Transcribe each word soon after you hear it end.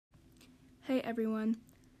Hey everyone,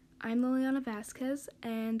 I'm Liliana Vasquez,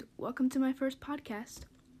 and welcome to my first podcast.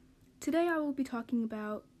 Today I will be talking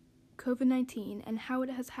about COVID-19 and how it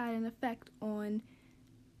has had an effect on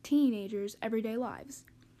teenagers' everyday lives.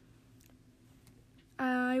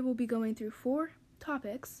 I will be going through 4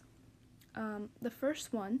 topics. The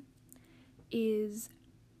first one is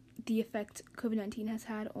the effect COVID-19 has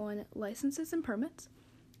had on licenses and permits.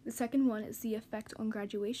 The second one is the effect on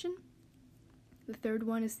graduation. The third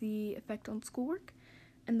one is the effect on schoolwork.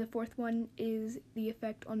 And the fourth one is the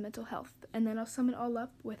effect on mental health. And then I'll sum it all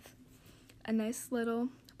up with a nice little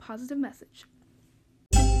positive message.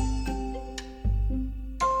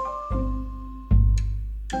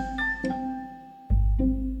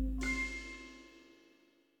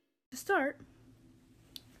 To start,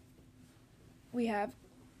 we have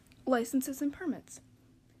licenses and permits.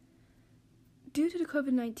 Due to the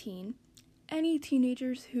COVID-19, any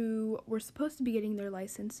teenagers who were supposed to be getting their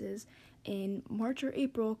licenses in March or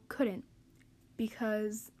April couldn't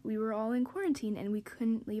because we were all in quarantine and we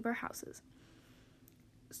couldn't leave our houses.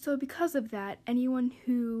 So because of that, anyone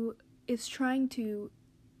who is trying to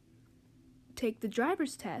take the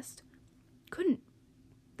driver's test couldn't.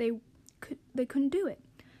 They couldn't do it.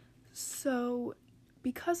 So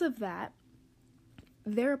because of that,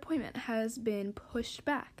 their appointment has been pushed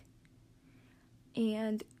back.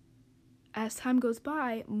 And as time goes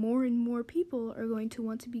by, more and more people are going to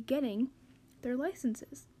want to be getting their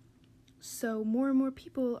licenses. So more and more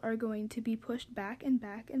people are going to be pushed back and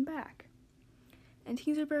back and back. And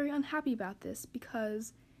teens are very unhappy about this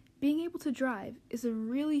because being able to drive is a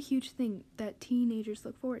really huge thing that teenagers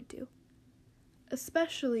look forward to,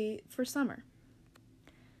 especially for summer.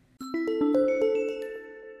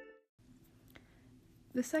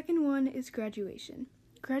 The second one is graduation.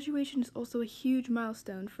 Graduation is also a huge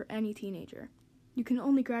milestone for any teenager. You can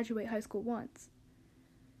only graduate high school once.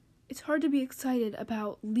 It's hard to be excited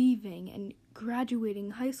about leaving and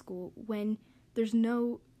graduating high school when there's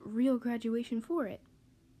no real graduation for it.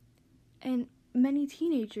 And many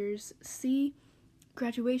teenagers see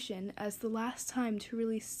graduation as the last time to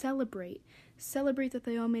really celebrate that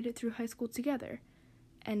they all made it through high school together.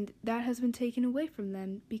 And that has been taken away from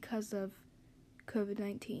them because of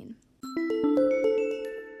COVID-19.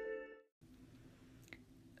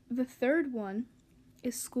 The third one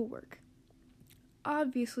is schoolwork.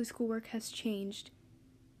 Obviously, schoolwork has changed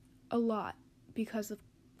a lot because of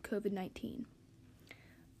COVID-19.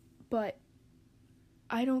 But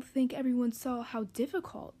I don't think everyone saw how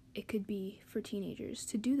difficult it could be for teenagers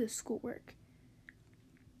to do this schoolwork.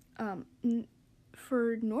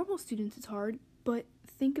 For normal students, it's hard, but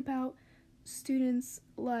think about students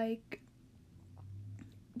like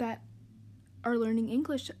that are learning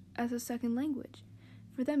English as a second language.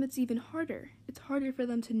 For them, it's even harder. It's harder for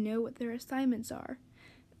them to know what their assignments are.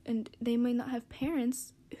 And they might not have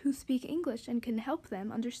parents who speak English and can help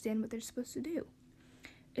them understand what they're supposed to do.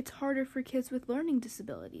 It's harder for kids with learning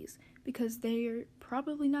disabilities because they're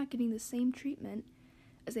probably not getting the same treatment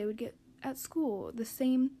as they would get at school, the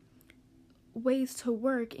same ways to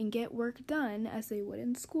work and get work done as they would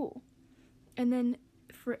in school. And then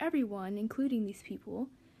for everyone, including these people,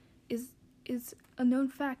 is a known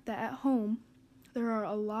fact that at home, there are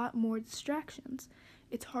a lot more distractions.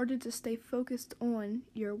 It's harder to stay focused on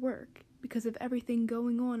your work because of everything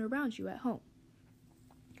going on around you at home.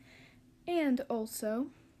 And also,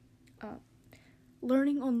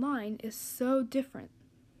 learning online is so different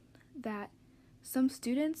that some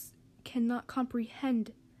students cannot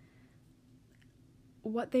comprehend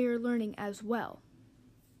what they are learning as well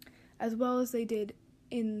as they did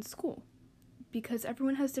in school, because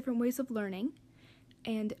everyone has different ways of learning,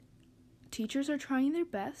 and teachers are trying their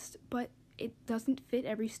best, but it doesn't fit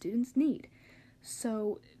every student's need.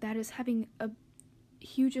 So that is having a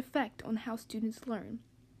huge effect on how students learn.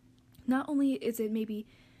 Not only is it maybe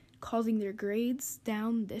causing their grades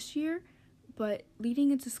down this year, but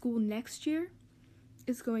leading into school next year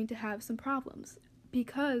is going to have some problems,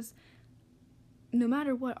 because no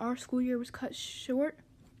matter what, our school year was cut short.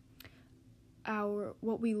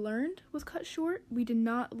 What we learned was cut short. We did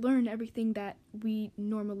not learn everything that we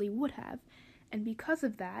normally would have. And because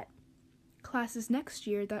of that, classes next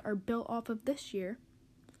year that are built off of this year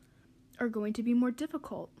are going to be more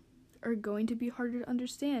difficult, are going to be harder to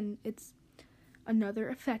understand. It's another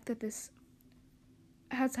effect that this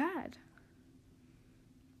has had.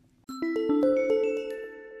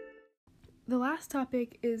 The last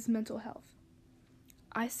topic is mental health.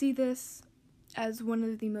 I see this as one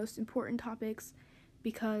of the most important topics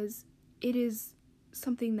because it is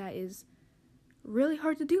something that is really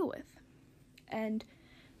hard to deal with. And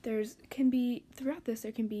there can be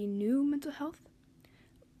new mental health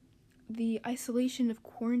the isolation of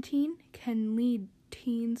quarantine can lead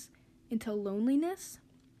teens into loneliness,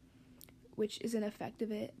 which is an effect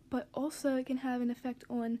of it, but also it can have an effect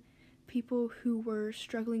on people who were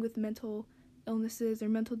struggling with mental illnesses or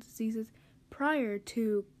mental diseases prior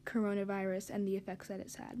to coronavirus and the effects that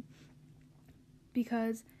it's had.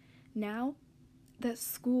 Because now that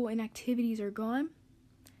school and activities are gone,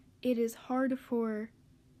 it is hard for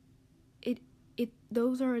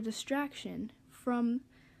those are a distraction from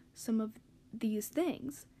some of these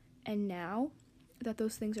things. And now that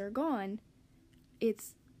those things are gone,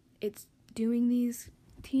 it's doing these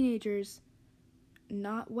teenagers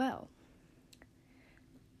not well.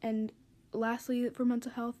 And lastly, for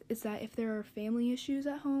mental health, is that if there are family issues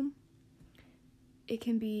at home, it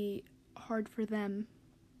can be hard for them.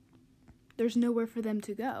 There's nowhere for them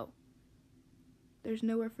to go. There's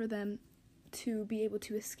nowhere for them to be able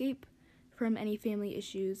to escape from any family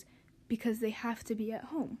issues because they have to be at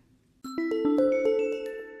home.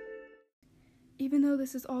 Even though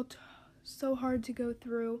this is all so hard to go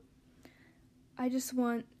through, I just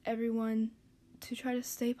want everyone to try to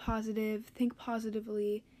stay positive, think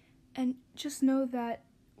positively, and just know that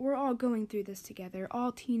we're all going through this together.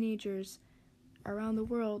 All teenagers around the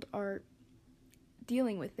world are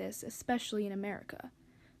dealing with this, especially in America.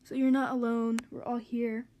 So you're not alone. We're all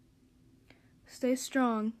here. Stay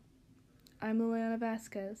strong. I'm Liliana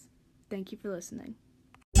Vasquez. Thank you for listening.